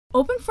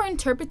Open for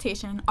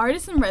interpretation,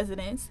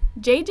 artist-in-residence,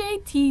 J.J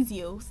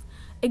Tiziou's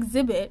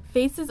exhibit,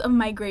 Faces of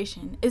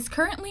Migration, is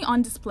currently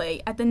on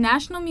display at the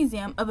National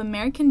Museum of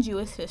American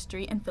Jewish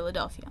History in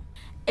Philadelphia.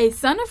 A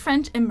son of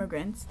French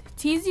immigrants,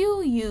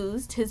 Tiziou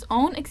used his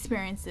own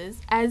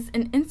experiences as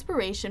an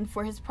inspiration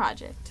for his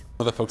project.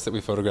 Some of the folks that we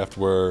photographed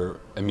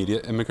were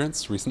immediate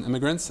immigrants, recent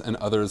immigrants, and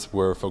others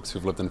were folks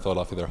who've lived in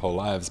Philadelphia their whole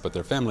lives, but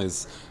their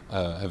families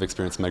have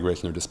experienced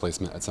migration or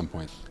displacement at some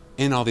point.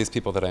 In all these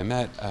people that I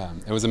met,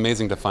 it was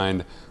amazing to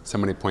find so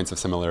many points of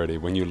similarity.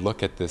 When you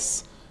look at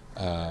this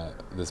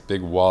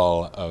big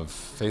wall of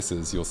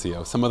faces, you'll see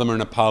some of them are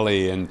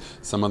Nepali and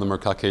some of them are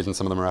Caucasian,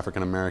 some of them are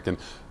African American,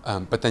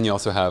 but then you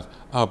also have,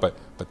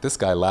 but this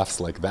guy laughs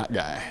like that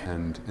guy.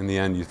 And in the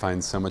end, you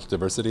find so much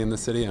diversity in the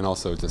city and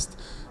also just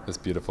this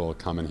beautiful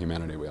common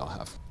humanity we all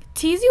have.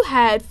 Tiziou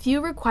had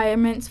few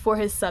requirements for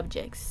his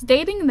subjects,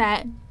 stating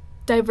that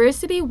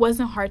diversity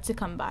wasn't hard to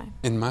come by.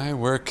 In my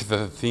work,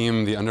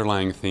 the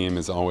underlying theme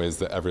is always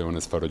that everyone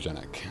is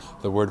photogenic.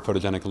 The word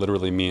photogenic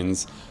literally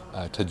means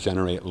to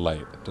generate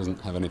light. It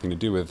doesn't have anything to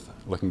do with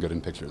looking good in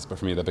pictures, but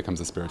for me that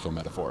becomes a spiritual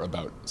metaphor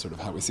about sort of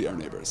how we see our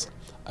neighbors.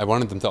 I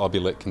wanted them to all be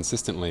lit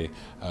consistently.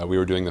 We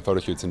were doing the photo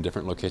shoots in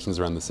different locations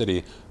around the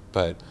city,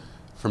 but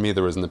for me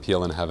there was an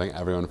appeal in having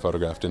everyone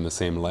photographed in the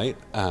same light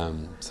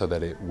so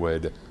that it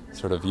would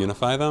sort of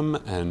unify them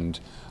and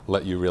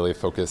let you really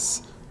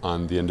focus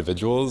on the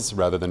individuals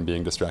rather than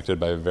being distracted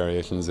by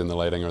variations in the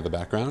lighting or the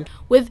background.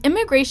 With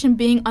immigration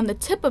being on the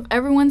tip of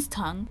everyone's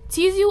tongue,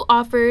 Tiziou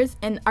offers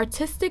an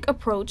artistic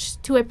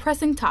approach to a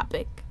pressing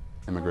topic.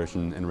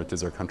 Immigration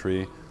enriches our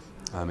country.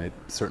 It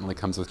certainly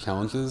comes with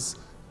challenges,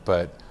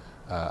 but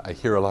I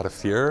hear a lot of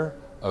fear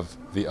of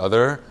the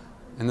other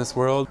in this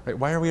world. Right?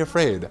 Why are we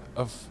afraid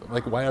of,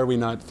 why are we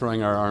not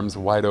throwing our arms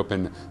wide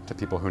open to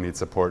people who need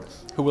support,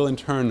 who will in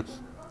turn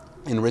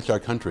enrich our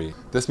country?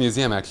 This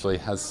museum actually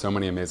has so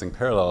many amazing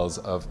parallels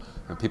of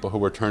people who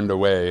were turned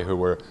away,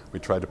 we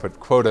tried to put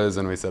quotas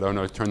and we said, oh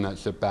no, turn that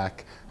ship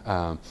back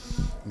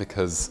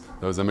because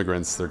those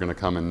immigrants, they're going to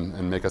come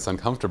and make us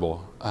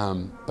uncomfortable.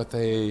 But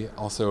they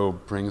also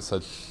bring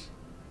such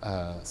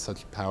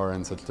power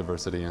and such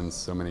diversity and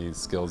so many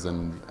skills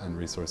and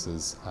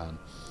resources.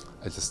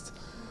 It's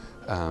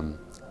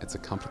a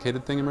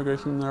complicated thing,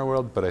 immigration in our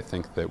world, but I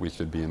think that we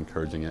should be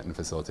encouraging it and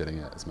facilitating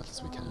it as much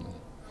as we can.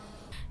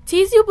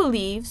 Tiziou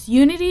believes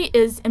unity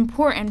is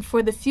important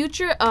for the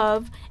future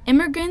of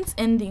immigrants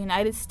in the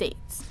United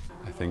States.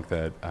 I think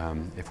that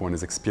if one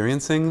is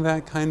experiencing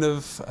that kind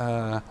of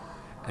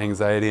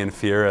anxiety and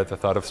fear at the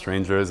thought of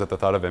strangers, at the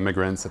thought of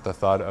immigrants, at the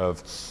thought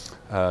of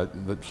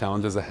the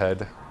challenges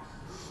ahead,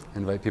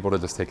 invite people to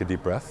just take a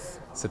deep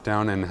breath, sit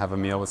down and have a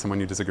meal with someone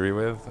you disagree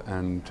with,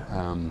 and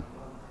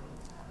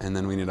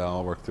then we need to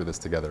all work through this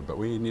together. But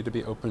we need to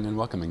be open and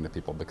welcoming to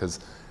people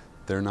because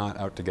they're not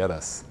out to get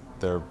us.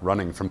 They're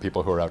running from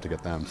people who are out to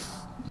get them.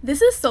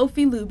 This is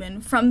Sophie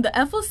Lubin from the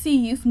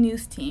FLC Youth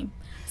News Team,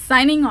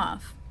 signing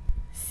off.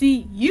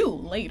 See you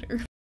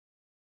later.